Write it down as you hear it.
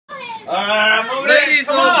Alright, I'm over Look there. at these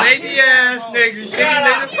Come little on. baby ass niggas. Shit,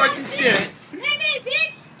 they the fucking shit.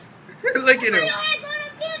 Look at him.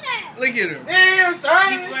 Look at him. Damn,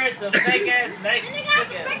 son. He's wearing some fake ass Nike. Look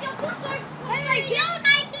at him.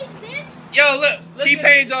 Yo, look.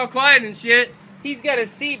 T-Pain's all quiet and shit. He's got a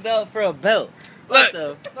seatbelt for a belt. Look.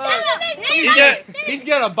 The He's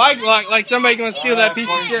got a bike lock like somebody gonna steal that piece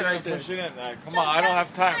of shit right there. Push it in there. Come on, I don't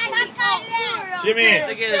have time. Jimmy. Look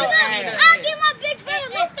at his I'll get my big brother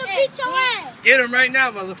Luke to beat your ass. Get him right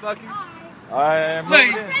now, motherfucker. I'm Look.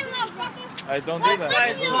 moving in. I don't do that.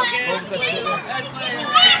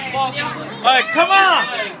 Alright, come on!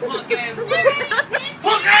 Punk ass.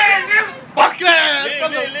 Fuck ass, Leave,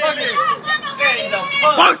 motherfucker.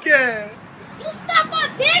 Fuck. Fuck ass. You stop on,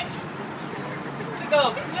 bitch!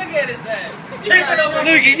 Look at his ass. Tripping over.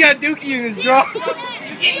 Look, he got Dookie in his jaw. You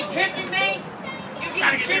getting tripping, man? You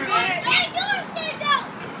getting tripping? Hey, do it, stand up!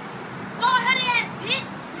 Bald-headed ass bitch!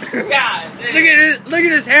 God, Look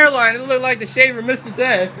at his hairline. It look like the shaver missed his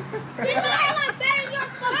head. Your hairline better than your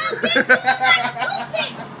phone, bitch! You look like a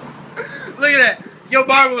toothpick! Look at that. Yo,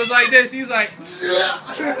 barber was like this. He was like.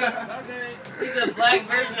 he's a black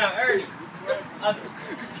version of Ernie.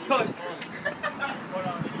 Hold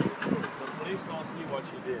on. The police don't see what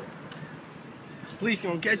you did. Police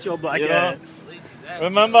gonna catch your black You know? ass.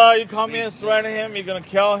 Remember, you come in threatening him, you're gonna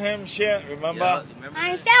kill him, shit, remember? I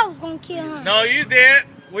ain't said I was gonna kill him. No, you did.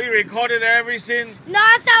 We recorded everything. No,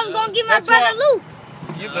 I said I was gonna get my That's brother what- Luke.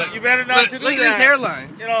 You better not to do Look that. at his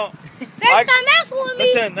hairline. You know, Next time messing with me.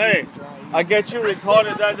 listen, hey, I get you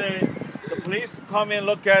recorded that day. The police come in,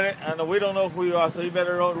 look at it, and we don't know who you are, so you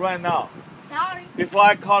better run now. Sorry. Before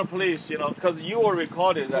I call police, you know, because you were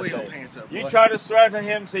recorded that Pull your day. pants up, You boy. try to threaten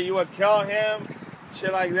him, say you would kill him,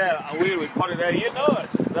 shit like that. And we recorded that. You know it.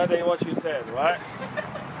 That day what you said, right?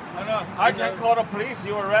 I know. I can call the police.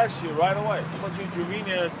 You arrest you right away. Put you in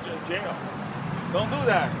juvenile jail. Don't do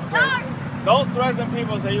that. Sorry. Don't threaten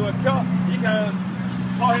people. Say you would kill. You can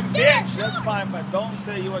call him Sure, bitch. sure. That's fine, but don't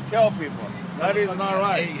say you would kill people. That is not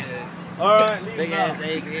right. All right. Leave Big now. ass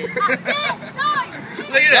egghead. I said sorry.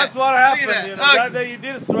 Look at That's that. what happened. Look at You that. know, that day you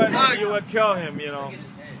did threaten Look. him, you would kill him. You know.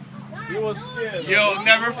 He was scared. You'll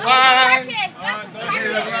never find Okay,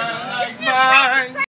 mine.